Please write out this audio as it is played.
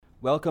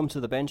Welcome to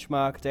the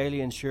Benchmark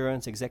Daily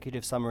Insurance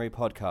Executive Summary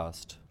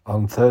Podcast.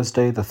 On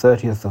Thursday, the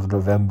 30th of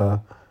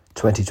November,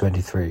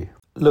 2023.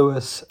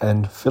 Lewis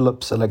and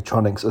Philips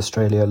Electronics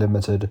Australia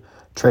Limited,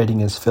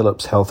 trading as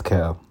Philips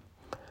Healthcare.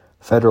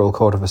 Federal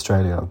Court of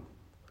Australia.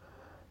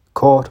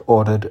 Court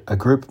ordered a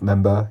group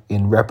member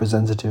in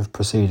representative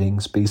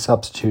proceedings be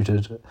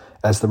substituted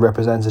as the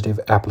representative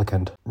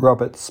applicant.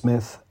 Robert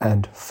Smith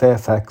and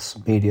Fairfax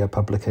Media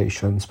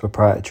Publications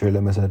Proprietary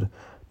Limited,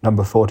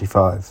 number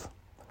 45.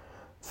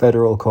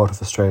 Federal Court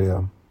of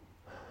Australia.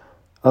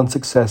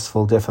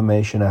 Unsuccessful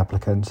defamation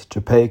applicant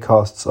to pay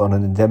costs on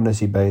an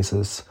indemnity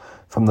basis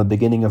from the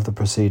beginning of the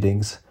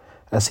proceedings,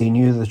 as he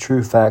knew the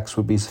true facts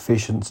would be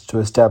sufficient to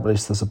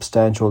establish the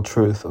substantial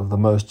truth of the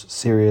most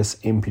serious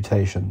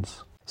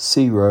imputations.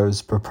 C.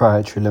 Rose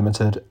Proprietary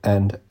Limited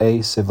and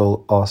A.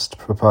 Civil Ost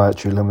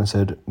Proprietary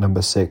Limited,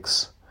 number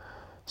 6.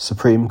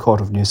 Supreme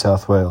Court of New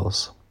South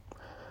Wales.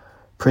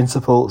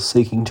 Principal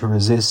seeking to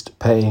resist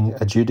paying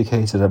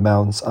adjudicated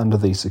amounts under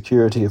the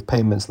security of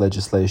payments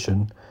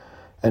legislation,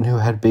 and who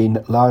had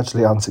been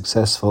largely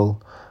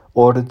unsuccessful,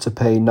 ordered to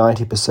pay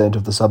 90%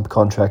 of the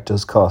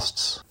subcontractor's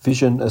costs.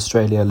 Vision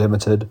Australia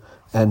Limited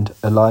and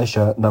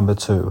Elisha number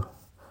 2.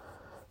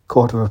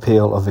 Court of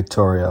Appeal of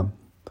Victoria.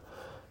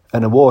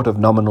 An award of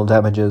nominal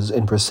damages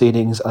in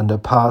proceedings under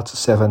Part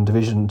 7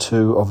 Division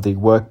 2 of the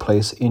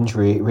Workplace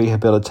Injury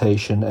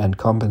Rehabilitation and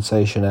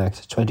Compensation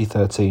Act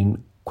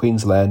 2013,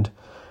 Queensland,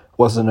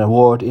 was an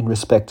award in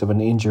respect of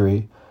an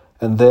injury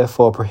and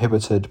therefore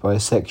prohibited by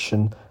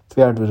Section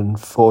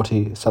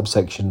 340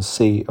 subsection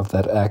C of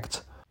that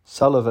Act.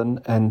 Sullivan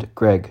and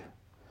Gregg,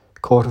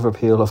 Court of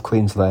Appeal of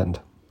Queensland.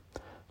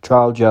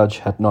 Trial judge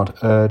had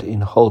not erred in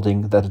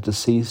holding that a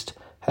deceased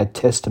had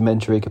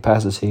testamentary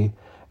capacity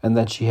and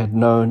that she had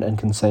known and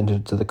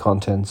consented to the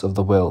contents of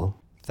the will.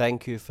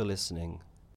 Thank you for listening.